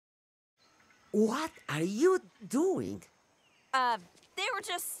What are you doing? They were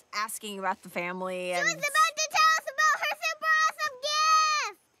just asking about the family and... She was about to tell us about her super awesome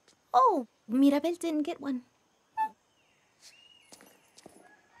gift! Oh, Mirabel didn't get one.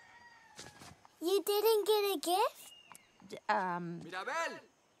 You didn't get a gift? Mirabel!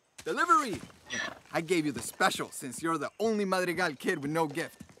 Delivery! I gave you the special since you're the only Madrigal kid with no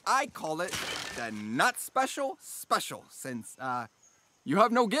gift. I call it the not special special since, you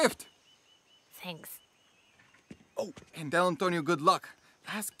have no gift. Thanks. Oh, and tell Antonio good luck.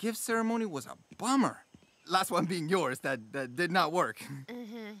 Last gift ceremony was a bummer. Last one being yours, that did not work.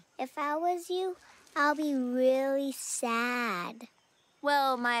 If I was you, I'll be really sad.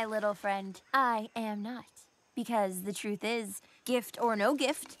 Well, my little friend, I am not. Because the truth is, gift or no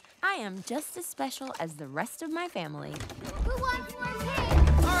gift, I am just as special as the rest of my family. Who wants more cake?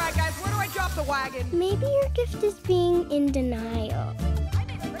 All right, guys, where do I drop the wagon? Maybe your gift is being in denial.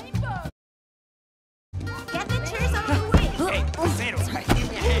 Get the chairs out of the way! Hey, Cero. Sorry.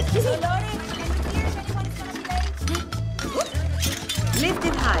 Lift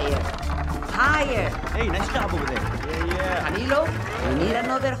it higher. Higher. Hey, nice job over there. Yeah. Danilo, we need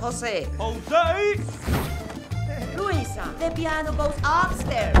another Jose. Jose! Luisa, the piano goes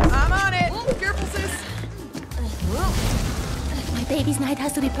upstairs. I'm on it. Careful, sis. My baby's night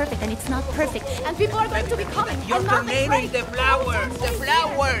has to be perfect, and it's not perfect. And people are going to be coming. You're donating the flowers. The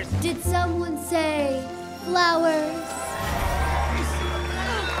flowers. Did someone say flowers?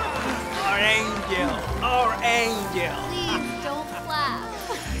 Our angel. Our angel. Please don't clap.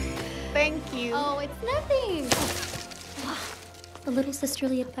 Thank you. Oh, it's nothing. The little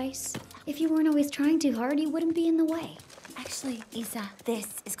sisterly advice. If you weren't always trying too hard, you wouldn't be in the way. Actually, Isa, this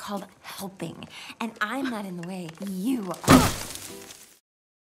is called helping. And I'm not in the way. You are.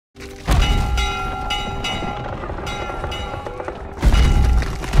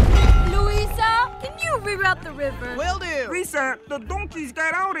 Luisa, can you reroute the river? Will do. Lisa, the donkeys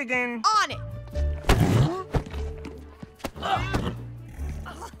got out again. On it.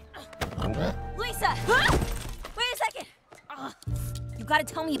 Lisa! Wait a second! You gotta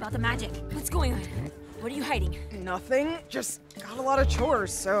tell me about the magic. What's going on? What are you hiding? Nothing. Just got a lot of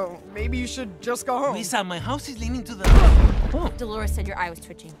chores, so maybe you should just go home. Lisa, my house is leaning to the... Dolores said your eye was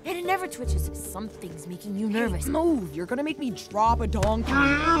twitching. And it never twitches. Something's making you nervous. Move. You're gonna make me drop a donkey.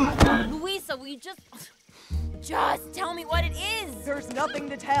 Luisa, will you just tell me what it is? There's nothing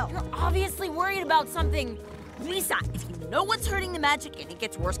to tell. You're obviously worried about something. Lisa, if you know what's hurting the magic and it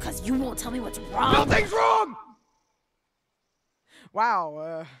gets worse because you won't tell me what's wrong. Nothing's wrong!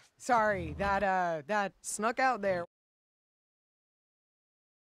 Wow, sorry. That snuck out there.